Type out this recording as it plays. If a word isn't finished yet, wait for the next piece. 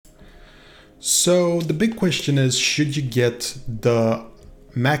So the big question is, should you get the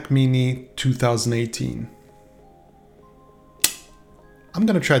Mac Mini 2018? I'm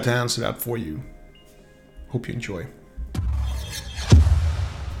gonna try to answer that for you. Hope you enjoy.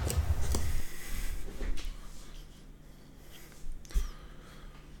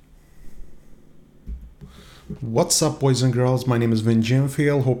 What's up, boys and girls? My name is Vin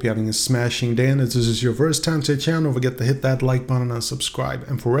Gemfield. Hope you're having a smashing day, and if this is your first time to the channel, don't forget to hit that like button and subscribe.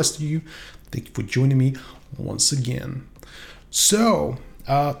 And for the rest of you, thank you for joining me once again. So,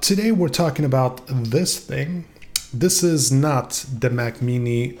 today we're talking about this thing. This is not the Mac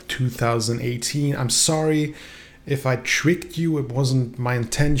Mini 2018. I'm sorry if I tricked you. It wasn't my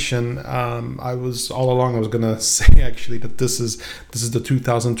intention. I was gonna say actually that this is the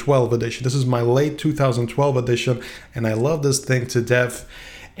 2012 edition. This is my late 2012 edition, and I love this thing to death.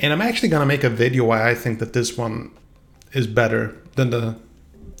 And I'm actually gonna make a video why I think that this one is better than the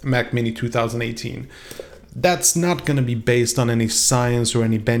Mac Mini 2018. That's not gonna be based on any science or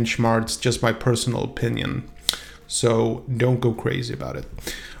any benchmarks, just my personal opinion. So don't go crazy about it.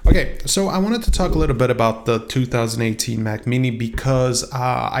 Okay, so I wanted to talk a little bit about the 2018 Mac Mini because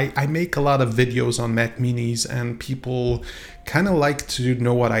I make a lot of videos on Mac Minis and people kind of like to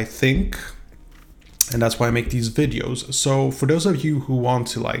know what I think. And that's why I make these videos. So for those of you who want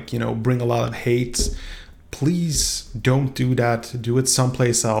to bring a lot of hate, please don't do that. Do it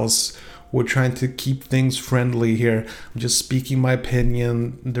someplace else. We're trying to keep things friendly here. I'm just speaking my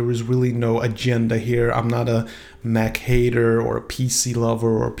opinion. There is really no agenda here. I'm not a Mac hater or a PC lover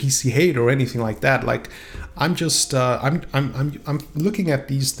or a PC hater or anything like that. I'm just I'm looking at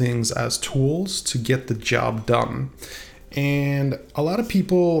these things as tools to get the job done. And a lot of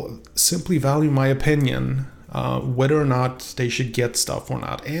people simply value my opinion, whether or not they should get stuff or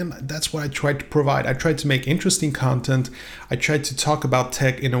not. And that's what I tried to provide. I tried to make interesting content. I tried to talk about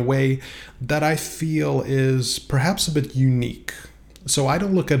tech in a way that I feel is perhaps a bit unique. So I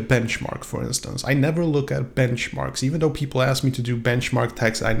don't look at benchmark, for instance. I never look at benchmarks. Even though people ask me to do benchmark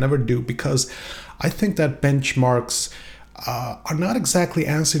text, I never do, because I think that benchmarks are not exactly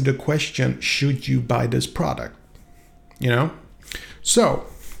answering the question, should you buy this product? So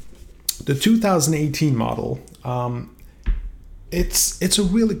the 2018 model, it's a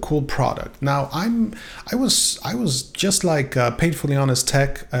really cool product. Now I was just like Painfully Honest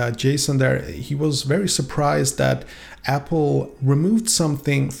Tech, Jason there. He was very surprised that Apple removed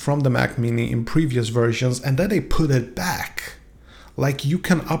something from the Mac Mini in previous versions and then they put it back. Like, you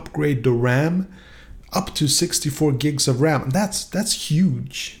can upgrade the RAM up to 64 gigs of RAM. That's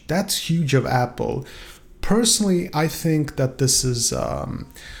huge. That's huge of Apple. Personally, I think that this is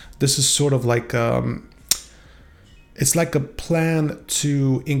sort of like it's like a plan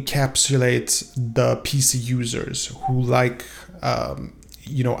to encapsulate the PC users who like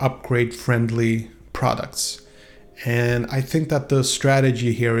upgrade friendly products. And I think that the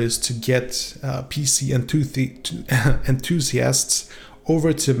strategy here is to get PC enthusiasts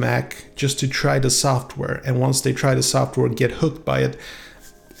over to Mac just to try the software. And once they try the software, get hooked by it,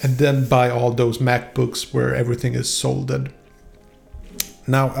 and then buy all those MacBooks where everything is solded.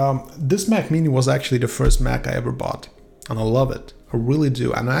 Now, this Mac Mini was actually the first Mac I ever bought, and I love it. I really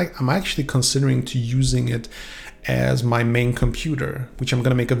do. And I'm actually considering to using it as my main computer, which I'm going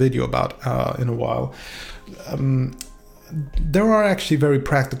to make a video about in a while. There are actually very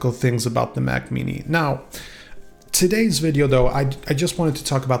practical things about the Mac Mini. Now, today's video, though, I just wanted to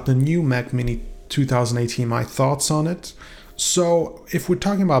talk about the new Mac Mini 2018, my thoughts on it. So if we're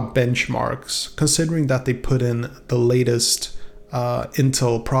talking about benchmarks, considering that they put in the latest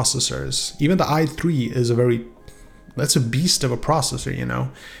Intel processors, even the i3 is that's a beast of a processor,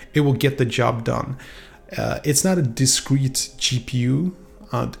 it will get the job done. It's not a discrete GPU,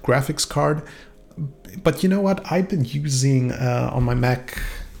 the graphics card, but you know what? I've been using on my MacBook.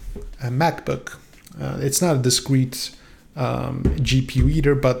 It's not a discrete GPU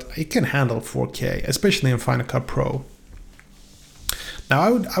either, but it can handle 4K, especially in Final Cut Pro.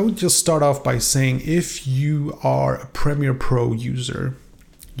 Now, I would just start off by saying, if you are a Premiere Pro user,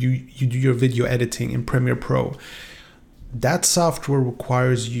 you do your video editing in Premiere Pro, that software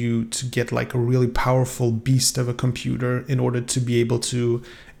requires you to get like a really powerful beast of a computer in order to be able to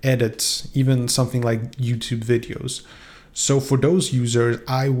edit even something like YouTube videos. So for those users,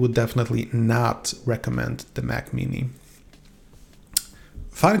 I would definitely not recommend the Mac Mini.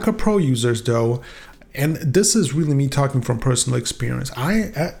 Final Cut Pro users, though, and this is really me talking from personal experience.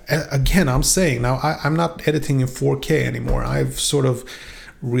 I'm saying now I'm not editing in 4K anymore. I've sort of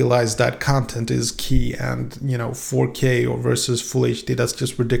realized that content is key, and 4K or versus Full HD, that's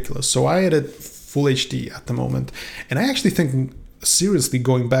just ridiculous. So I edit Full HD at the moment, and I actually think seriously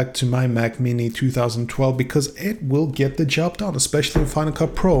going back to my Mac Mini 2012 because it will get the job done, especially in Final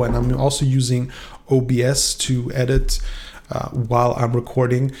Cut Pro. And I'm also using OBS to edit while I'm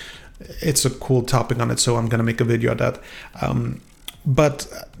recording. It's a cool topic on it, so I'm gonna make a video of that. But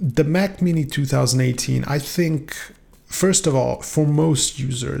the Mac Mini 2018, I think, first of all, for most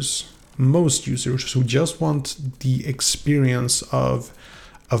users who just want the experience of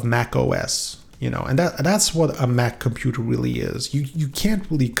Mac OS, and that's what a Mac computer really is. You can't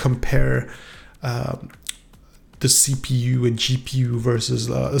really compare the CPU and GPU versus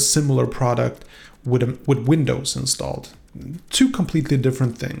a similar product with Windows installed. Two completely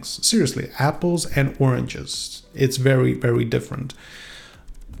different things. Seriously, apples and oranges. It's very, very different.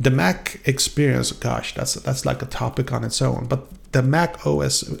 The Mac experience, gosh, that's like a topic on its own. But the Mac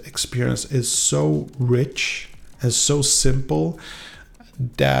OS experience is so rich and so simple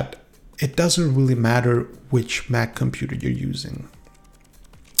that it doesn't really matter which Mac computer you're using.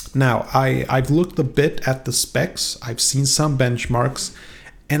 Now, I've looked a bit at the specs. I've seen some benchmarks,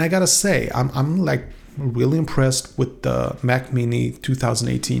 and I gotta say, I'm like really impressed with the Mac Mini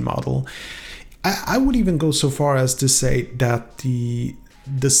 2018 model. I would even go so far as to say that the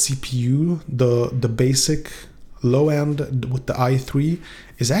CPU, the basic low end with the i3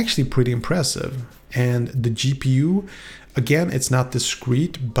 is actually pretty impressive. And the GPU, again, it's not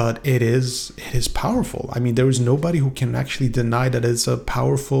discrete, but it is powerful. I mean, there is nobody who can actually deny that it's a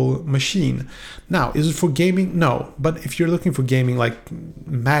powerful machine. Now, is it for gaming? No. But if you're looking for gaming, like,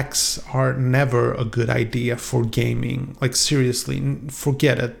 Macs are never a good idea for gaming. Like, seriously,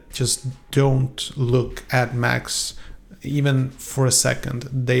 forget it. Just don't look at Macs even for a second.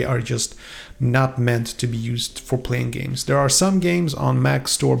 They are just not meant to be used for playing games. There are some games on Mac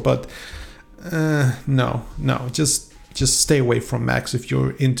Store, but no, just stay away from Macs if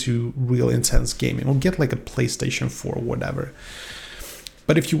you're into real intense gaming, or get like a PlayStation 4 or whatever.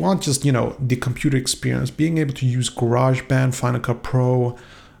 But if you want just, the computer experience, being able to use GarageBand, Final Cut Pro,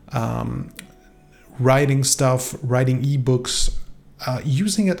 writing stuff, writing ebooks,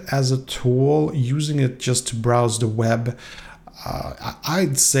 using it as a tool, using it just to browse the web,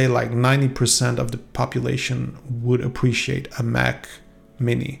 I'd say like 90% of the population would appreciate a Mac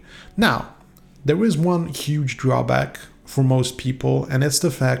Mini. Now, there is one huge drawback for most people, and it's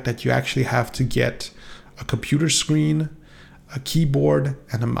the fact that you actually have to get a computer screen, a keyboard,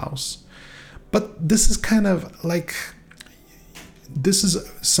 and a mouse. But this is kind of like, this is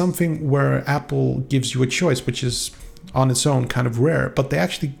something where Apple gives you a choice, which is on its own kind of rare, but they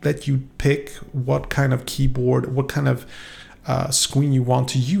actually let you pick what kind of keyboard, what kind of screen you want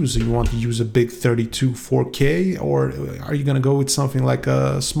to use. You want to use a big 32 4K, or are you going to go with something like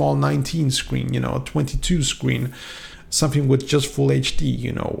a small 19 screen, a 22 screen, something with just full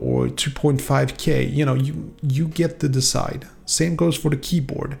HD, or 2.5K, you get to decide. Same goes for the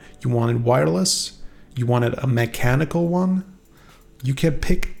keyboard. You want it wireless, you wanted a mechanical one, you can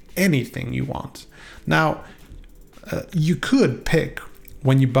pick anything you want. Now, you could pick,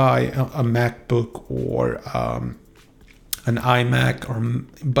 when you buy a MacBook or an iMac,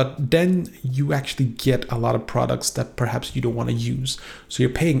 but then you actually get a lot of products that perhaps you don't want to use. So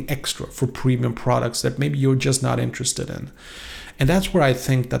you're paying extra for premium products that maybe you're just not interested in. And that's where I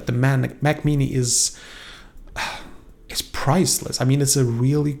think that the Mac Mini is priceless. I mean, it's a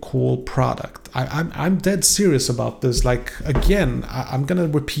really cool product. I'm dead serious about this. Like, again, I'm gonna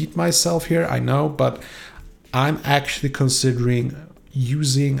repeat myself here, I know, but I'm actually considering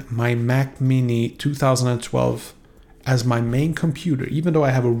using my Mac Mini 2012 as my main computer, even though I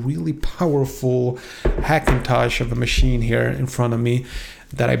have a really powerful Hackintosh of a machine here in front of me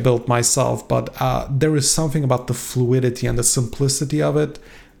that I built myself. But there is something about the fluidity and the simplicity of it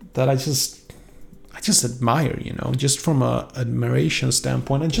that I just admire, just from a admiration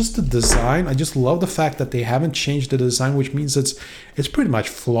standpoint, and just the design. I just love the fact that they haven't changed the design, which means it's pretty much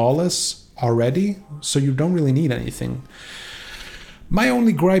flawless already, so you don't really need anything. My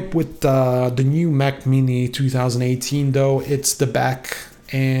only gripe with the new Mac Mini 2018, though, it's the back,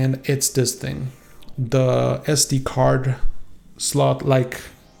 and it's this thing. The SD card slot, like,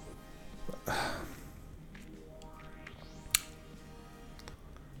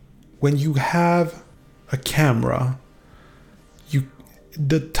 when you have a camera,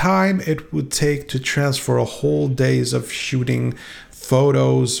 the time it would take to transfer a whole days of shooting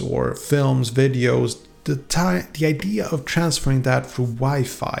photos or films, videos, the idea of transferring that through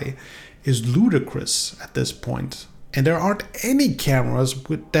Wi-Fi is ludicrous at this point. And there aren't any cameras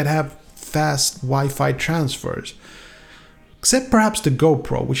that have fast Wi-Fi transfers, except perhaps the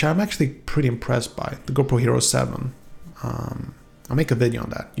GoPro, which I'm actually pretty impressed by, the GoPro Hero 7. I'll make a video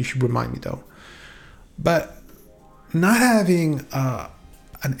on that. You should remind me though. But not having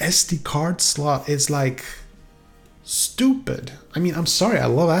an SD card slot is like stupid. I mean, I'm sorry, I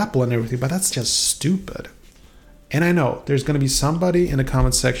love Apple and everything, but that's just stupid. And I know there's going to be somebody in the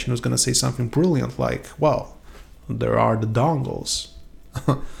comment section who's going to say something brilliant like, well, there are the dongles.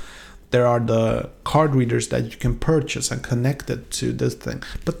 There are the card readers that you can purchase and connect it to this thing.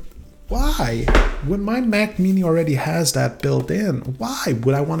 But why? When my Mac Mini already has that built in, why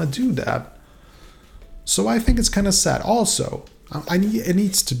would I want to do that? So I think it's kind of sad. Also, it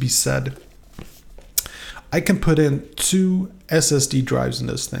needs to be said, I can put in 2 SSD drives in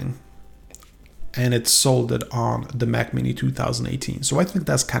this thing, and it's sold it on the Mac Mini 2018. So I think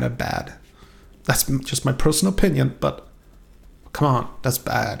that's kind of bad. That's just my personal opinion, but come on, that's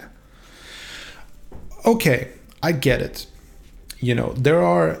bad. Okay, I get it. You know, there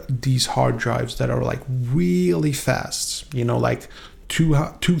are these hard drives that are like really fast, you know, like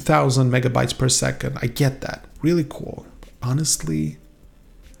 2,000 megabytes per second. I get that. Really cool. Honestly,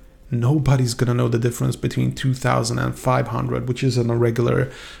 nobody's gonna know the difference between 2,000 and 500, which is on a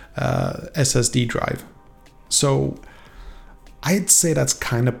regular SSD drive. So I'd say that's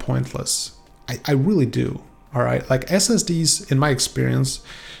kind of pointless. I really do. All right. Like SSDs, in my experience,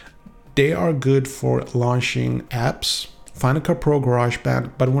 they are good for launching apps, Final Cut Pro,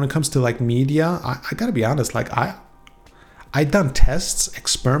 GarageBand. But when it comes to like media, I gotta be honest, like I done tests,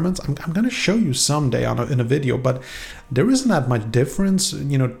 experiments. I'm gonna show you someday in a video, but there isn't that much difference,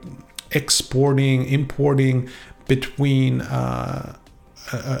 you know, exporting, importing between a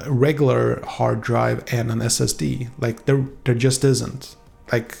regular hard drive and an SSD. Like there just isn't.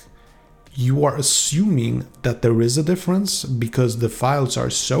 Like, you are assuming that there is a difference because the files are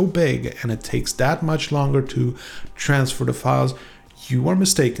so big and it takes that much longer to transfer the files. You are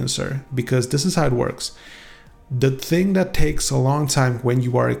mistaken, sir, because this is how it works. The thing that takes a long time when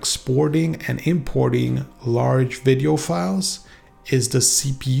you are exporting and importing large video files is the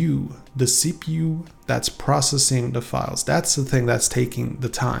CPU. The CPU that's processing the files. That's the thing that's taking the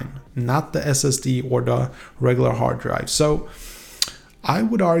time, not the SSD or the regular hard drive. So I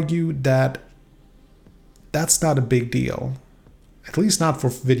would argue that that's not a big deal, at least not for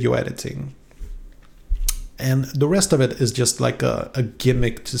video editing. And the rest of it is just like a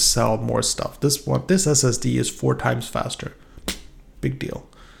gimmick to sell more stuff. This SSD is 4 times faster. Big deal.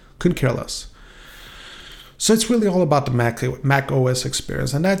 Couldn't care less. So it's really all about the Mac OS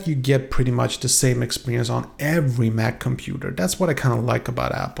experience, and that you get pretty much the same experience on every Mac computer. That's what I kind of like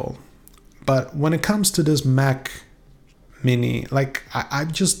about Apple. But when it comes to this Mac Mini, like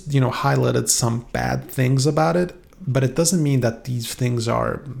I've just, you know, highlighted some bad things about it, but it doesn't mean that these things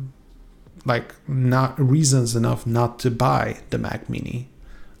are like not reasons enough not to buy the Mac Mini.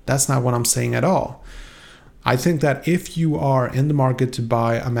 That's not what I'm saying at all. I think that if you are in the market to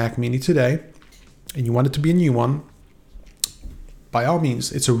buy a Mac Mini today and you want it to be a new one, by all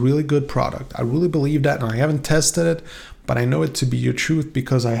means, it's a really good product. I really believe that, and I haven't tested it, but I know it to be the truth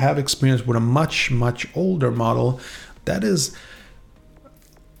because I have experience with a much older model that is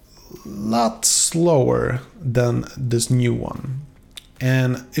a lot slower than this new one.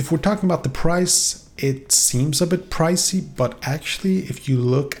 And if we're talking about the price, it seems a bit pricey, but actually if you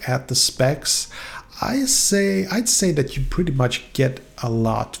look at the specs, I'd say that you pretty much get a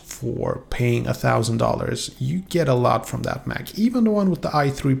lot for paying $1,000. You get a lot from that Mac, even the one with the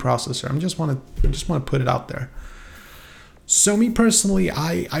i3 processor. I just want to put it out there. So me personally,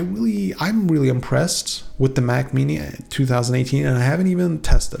 I'm really impressed with the Mac Mini 2018, and I haven't even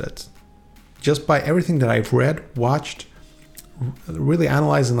tested it. Just by everything that I've read, watched, really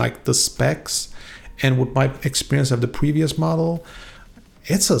analyzing like the specs, and with my experience of the previous model,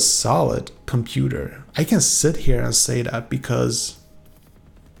 it's a solid computer. I can sit here and say that because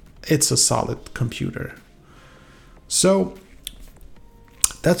it's a solid computer. So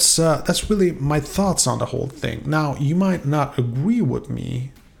that's really my thoughts on the whole thing. Now, you might not agree with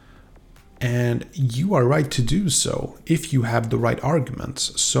me, and you are right to do so if you have the right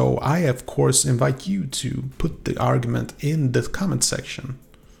arguments. So I, of course, invite you to put the argument in the comment section.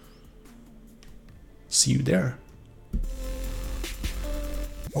 See you there.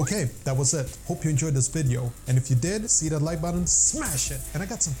 Okay, that was it. Hope you enjoyed this video. And if you did, see that like button, smash it. And I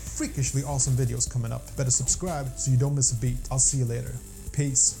got some freakishly awesome videos coming up. Better subscribe so you don't miss a beat. I'll see you later.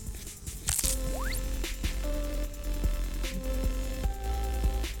 Peace.